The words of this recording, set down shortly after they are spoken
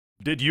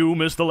Did you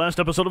miss the last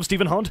episode of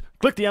HWNT?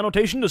 Click the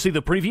annotation to see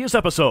the previous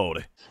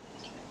episode.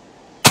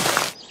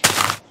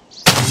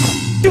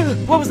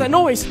 What was that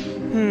noise?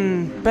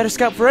 Better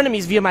scout for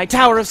enemies via my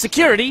tower of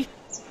security.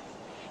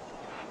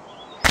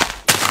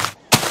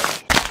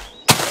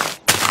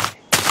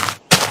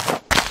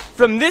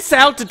 From this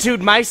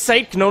altitude, my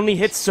sight can only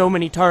hit so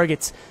many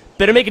targets.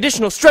 Better make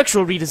additional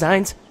structural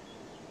redesigns.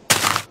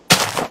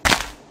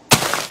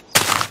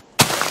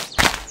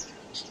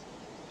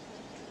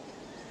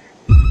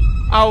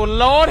 Oh,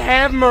 Lord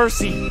have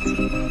mercy.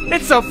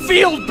 It's a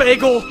field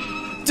bagel!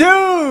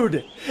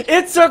 Dude!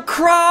 It's a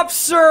crop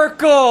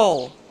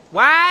circle!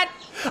 What?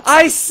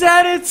 I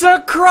said it's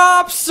a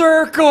crop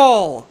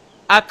circle!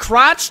 A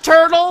crotch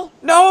turtle?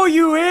 No,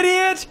 you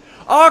idiot!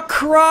 A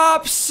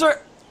crop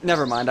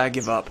Never mind, I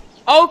give up.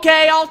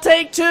 Okay, I'll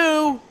take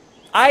 2.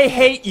 I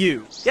hate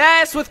you.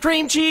 Yes, with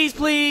cream cheese,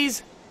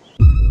 please.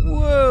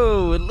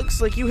 Whoa, it looks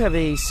like you have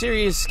a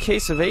serious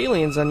case of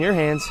aliens on your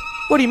hands.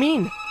 What do you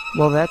mean?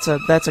 Well, that's a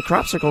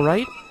crop circle,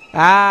 right?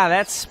 Ah,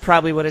 that's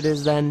probably what it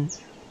is then.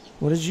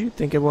 What did you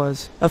think it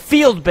was? A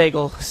field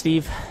bagel,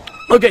 Steve.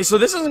 Okay, so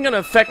this isn't gonna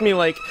affect me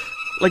like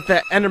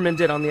the Enderman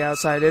did on the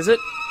outside, is it?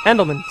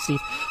 Endelman, Steve.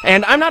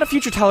 And I'm not a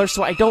future teller,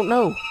 so I don't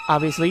know,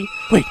 obviously.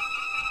 Wait.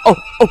 Oh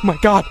my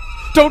god.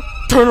 Don't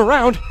turn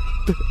around.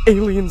 The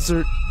aliens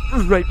are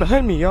right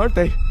behind me, aren't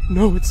they?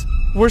 No, it's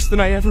worse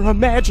than I ever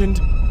imagined.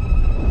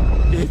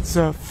 It's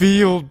a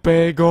field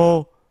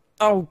bagel.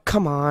 Oh,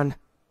 come on.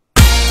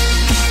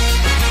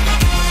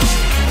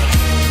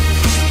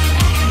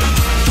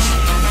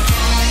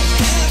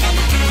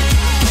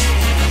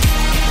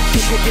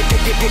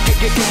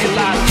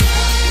 Get